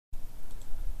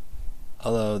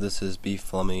Hello, this is Beef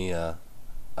Flummy.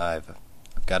 I've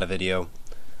got a video.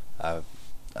 Uh,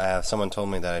 someone told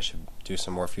me that I should do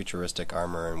some more futuristic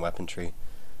armor and weaponry,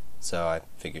 so I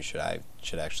figured I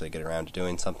should actually get around to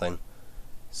doing something.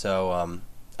 So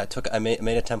I made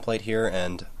a template here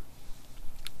and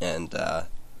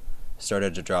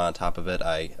started to draw on top of it.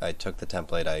 I took the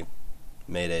template, I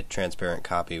made a transparent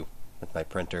copy with my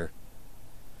printer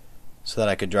so that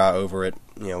I could draw over it,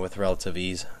 with relative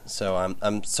ease. So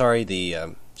I'm sorry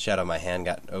the shadow of my hand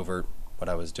got over what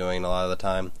I was doing a lot of the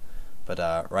time, but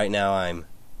right now I'm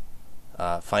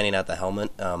finding out the helmet.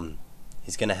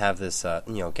 He's going to have this,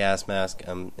 gas mask.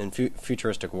 In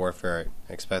futuristic warfare,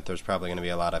 I expect there's probably going to be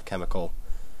a lot of chemical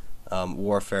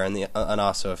warfare, and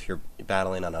also if you're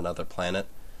battling on another planet,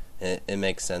 it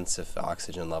makes sense if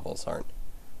oxygen levels aren't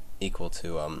equal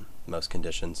to most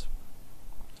conditions.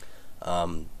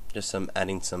 Just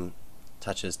adding some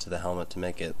touches to the helmet to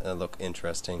make it look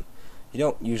interesting. You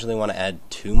don't usually want to add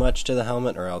too much to the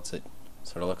helmet, or else it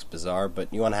sort of looks bizarre. But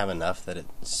you want to have enough that it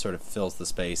sort of fills the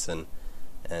space and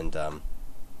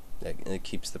it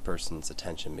keeps the person's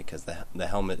attention, because the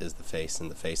helmet is the face, and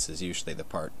the face is usually the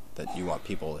part that you want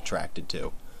people attracted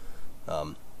to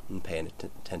and paying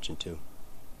attention to.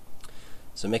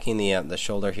 So making the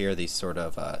shoulder here, these sort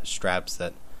of straps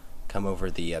that come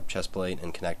over the chest plate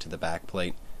and connect to the back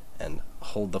plate and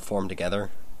hold the form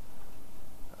together.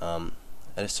 I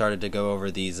just started to go over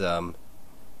these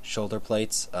shoulder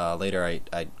plates. Later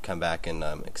I'd come back and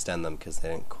extend them because they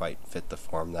didn't quite fit the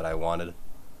form that I wanted.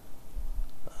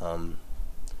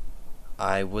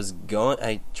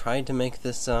 I tried to make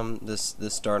this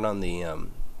start on the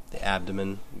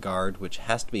abdomen guard, which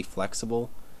has to be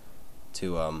flexible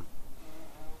to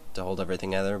hold everything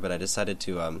together, but I decided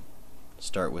to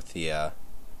start with the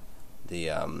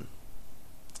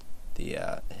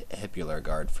hipular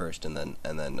guard first, and then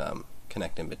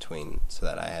connect in between, so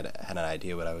that I had an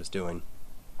idea what I was doing.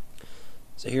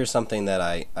 So here's something that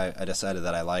I decided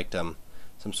that I liked,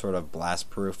 some sort of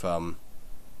blast-proof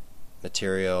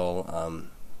material,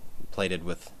 plated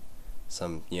with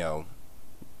some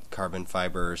carbon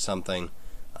fiber or something,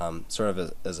 sort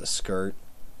of as a skirt.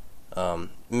 It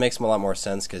makes a lot more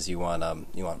sense because you want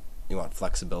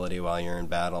flexibility while you're in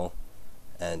battle,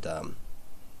 and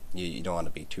you don't want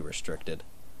to be too restricted.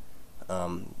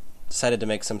 Decided to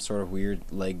make some sort of weird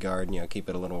leg guard, keep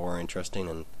it a little more interesting,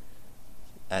 and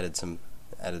added some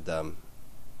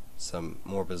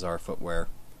more bizarre footwear.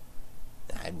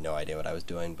 I had no idea what I was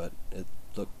doing, but it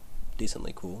looked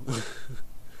decently cool.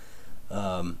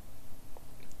 I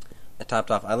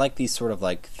topped off. I like these sort of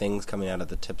like things coming out of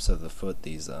the tips of the foot.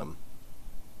 These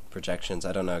projections.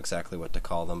 I don't know exactly what to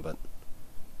call them, but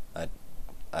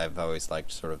I've always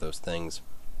liked sort of those things.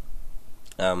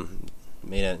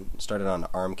 Started on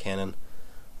arm cannon.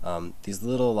 These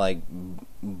little like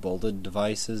bolted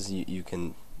devices you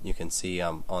can see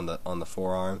on the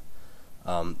forearm.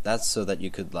 That's so that you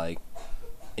could, like,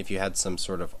 if you had some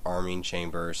sort of arming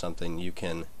chamber or something, you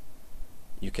can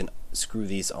screw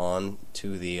these on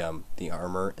to the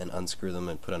armor and unscrew them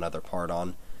and put another part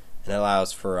on, and it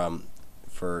allows for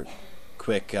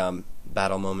quick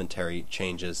battle momentary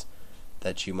changes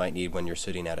that you might need when you're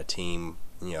shooting at a team.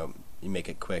 You make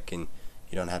it quick, and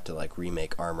you don't have to like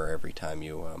remake armor every time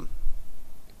you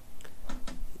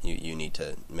need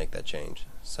to make that change.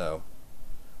 So,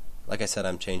 like I said,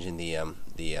 I'm changing the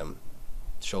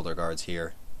shoulder guards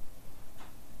here,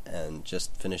 and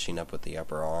just finishing up with the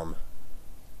upper arm.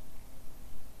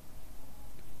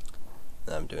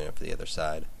 And I'm doing it for the other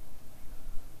side.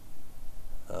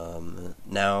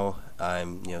 Now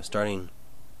I'm starting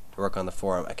to work on the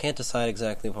forearm. I can't decide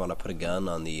exactly if I want to put a gun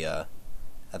on the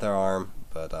other arm,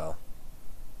 but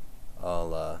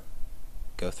I'll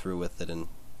go through with it in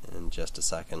just a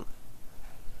second.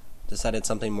 Decided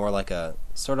something more like a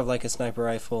sort of like a sniper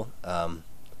rifle. I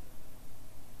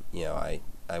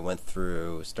went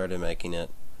through, started making it,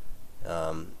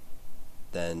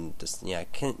 then just I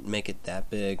couldn't make it that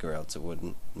big, or else it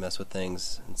wouldn't mess with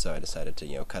things, and so I decided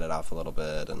to cut it off a little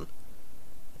bit, and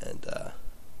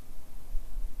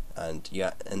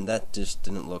that just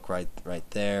didn't look right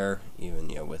there,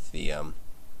 even with the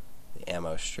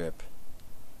ammo strip.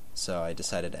 So I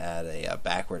decided to add a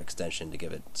backward extension to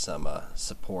give it some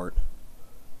support.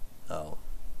 I'll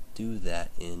do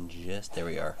that in just, there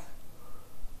we are.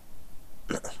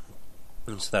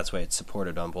 So that's why it's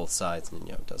supported on both sides, and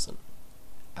it doesn't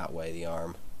outweigh the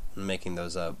arm. I'm making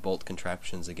those bolt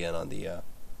contraptions again on the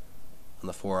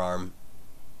forearm.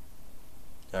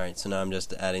 Alright, so now I'm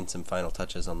just adding some final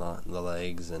touches on the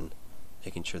legs and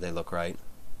making sure they look right.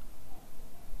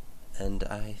 And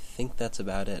I think that's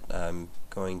about it. I'm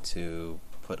going to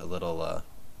put a little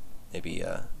maybe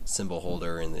a symbol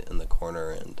holder in the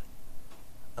corner, and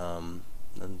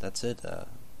that's it.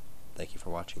 Thank you for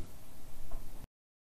watching.